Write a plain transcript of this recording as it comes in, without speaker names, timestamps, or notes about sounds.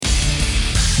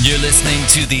You're listening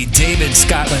to the David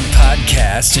Scotland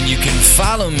Podcast, and you can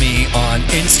follow me on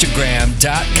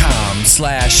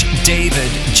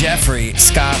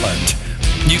Instagram.com/DavidJeffreyScotland.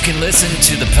 You can listen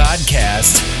to the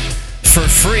podcast for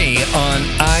free on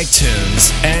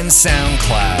iTunes and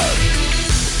SoundCloud.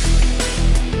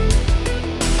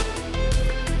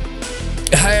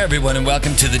 Hi, everyone, and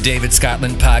welcome to the David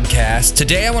Scotland Podcast.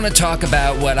 Today, I want to talk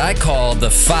about what I call the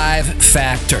 5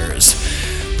 factors.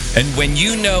 And when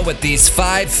you know what these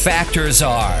 5 factors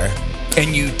are,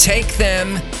 and you take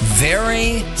them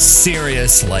very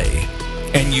seriously,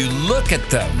 and you look at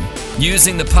them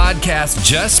using the podcast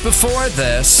just before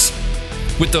this,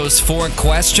 with those 4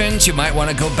 questions, you might want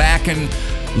to go back and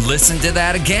listen to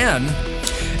that again.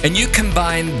 And you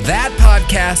combine that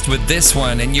podcast with this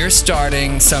one, and you're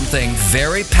starting something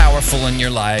very powerful in your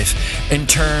life in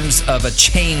terms of a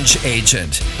change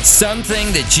agent.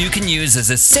 Something that you can use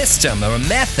as a system or a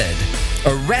method,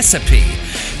 a recipe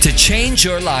to change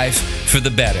your life for the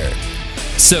better.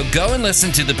 So go and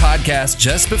listen to the podcast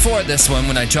just before this one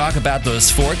when I talk about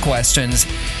those 4 questions.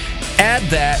 Add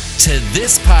that to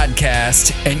this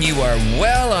podcast, and you are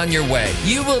well on your way.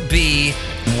 You will be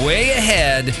way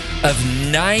ahead of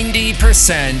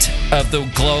 90% of the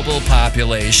global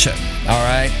population, all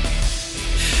right?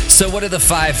 So what are the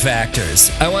 5 factors?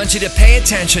 I want you to pay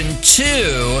attention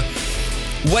to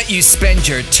what you spend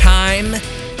your time,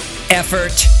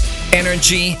 effort,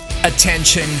 energy,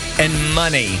 attention, and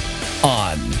money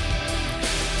on.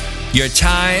 Your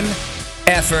time,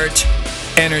 effort,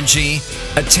 energy,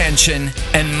 attention,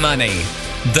 and money.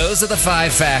 Those are the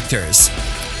 5 factors.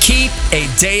 Keep a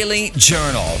daily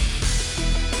journal,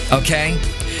 okay?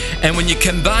 And when you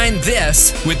combine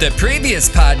this with the previous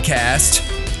podcast,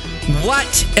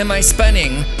 what am I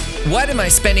spending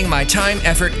my time,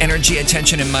 effort, energy,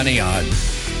 attention, and money on?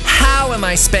 How am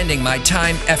I spending my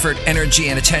time, effort, energy,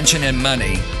 and attention and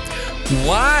money?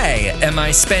 Why am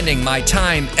I spending my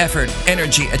time, effort,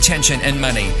 energy, attention, and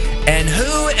money? And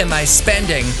who am I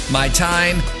spending my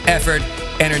time, effort,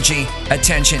 energy,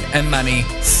 attention, and money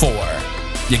for?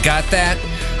 You got that?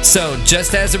 So,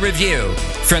 just as a review,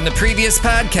 from the previous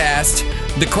podcast,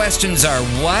 the questions are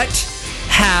what,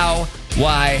 how,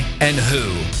 why, and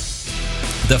who.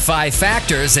 The 5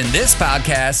 factors in this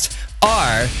podcast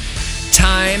are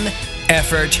time,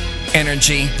 effort,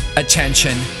 energy,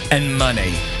 attention, and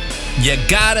money. You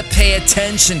gotta pay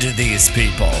attention to these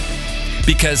people,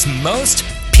 because most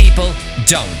people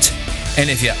don't. And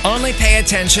if you only pay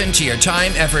attention to your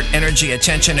time, effort, energy,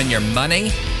 attention, and your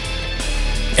money,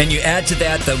 and you add to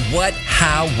that the what,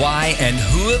 how, why, and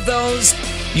who of those,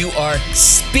 you are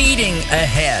speeding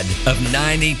ahead of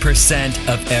 90%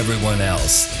 of everyone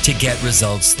else to get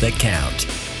results that count.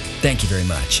 Thank you very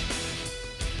much.